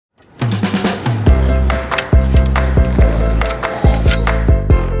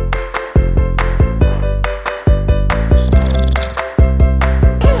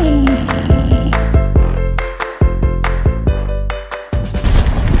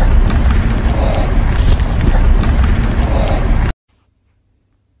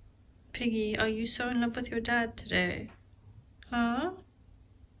Piggy, are you so in love with your dad today? Huh?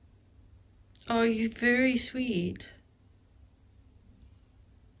 Oh, you're very sweet.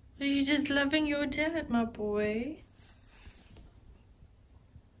 Are you just loving your dad, my boy?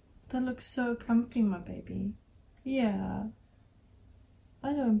 That looks so comfy, my baby. Yeah.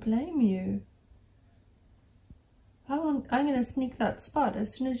 I don't blame you. I'm gonna sneak that spot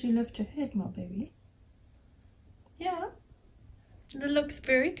as soon as you lift your head, my baby. Yeah. That looks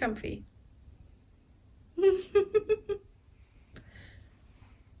very comfy.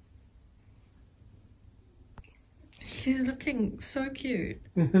 He's looking so cute.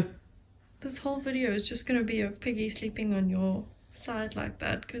 This whole video is just gonna be of Piggy sleeping on your side like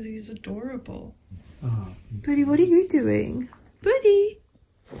that because he's adorable. Oh. Birdie, what are you doing? Birdie!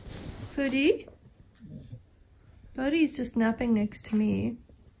 Birdie? Birdie's just napping next to me.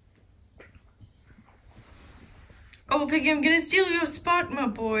 Oh, Piggy, I'm gonna steal your spot, my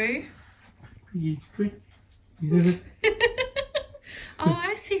boy. Oh,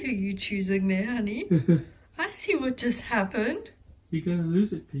 I see who you're choosing there, honey. I see what just happened. You're gonna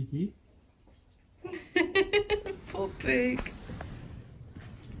lose it, Piggy. Poor pig.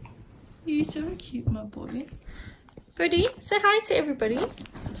 You're so cute, my boy. Birdie, say hi to everybody.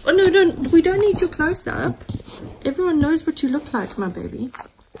 Oh no, we don't need you close up. Everyone knows what you look like, my baby.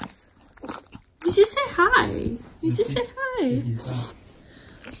 You just say hi. You just say hi.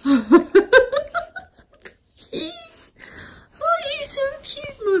 Oh, you're so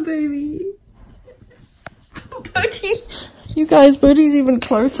cute, my baby. Birdie. You guys, Birdie's even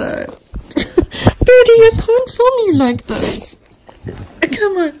closer. Birdie, I can't film you like this.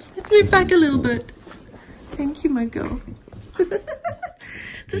 Come on, let's move back a little bit. Thank you, my girl.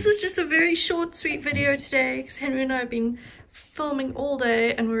 This is just a very short, sweet video today because Henry and I have been filming all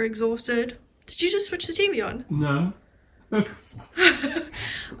day and we're exhausted. Did you just switch the TV on? No.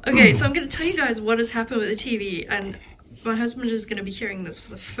 Okay, so I'm going to tell you guys what has happened with the TV, and my husband is going to be hearing this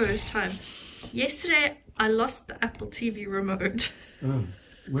for the first time. Yesterday, I lost the Apple TV remote. Oh,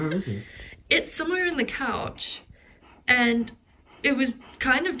 where is it? It's somewhere in the couch, and it was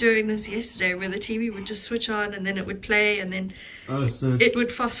kind of doing this yesterday where the TV would just switch on and then it would play and then it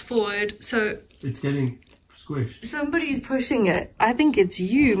would fast forward. So it's getting squished. Somebody's pushing it. I think it's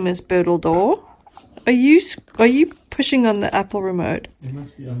you, Miss BULLDOG. Are you pushing on the Apple remote? It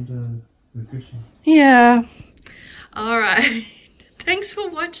must be under the cushion. Yeah. All right. Thanks for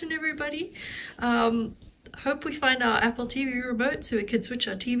watching, everybody. Hope we find our Apple TV remote so we can switch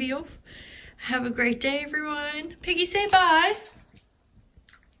our TV off. Have a great day, everyone. Piggy, say bye.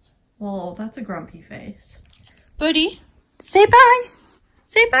 Well, that's a grumpy face. Birdie, say bye.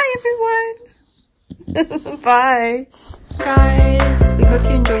 Say bye, everyone. Bye. Guys, we hope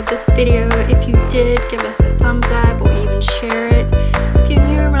you enjoyed this video. If you did, give us a thumbs up or even share it. If you're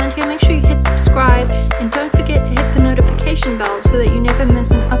new around here, make sure you hit subscribe and don't forget to hit the notification bell so that you never miss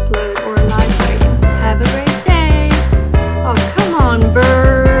an upload or a live stream. Have a great day.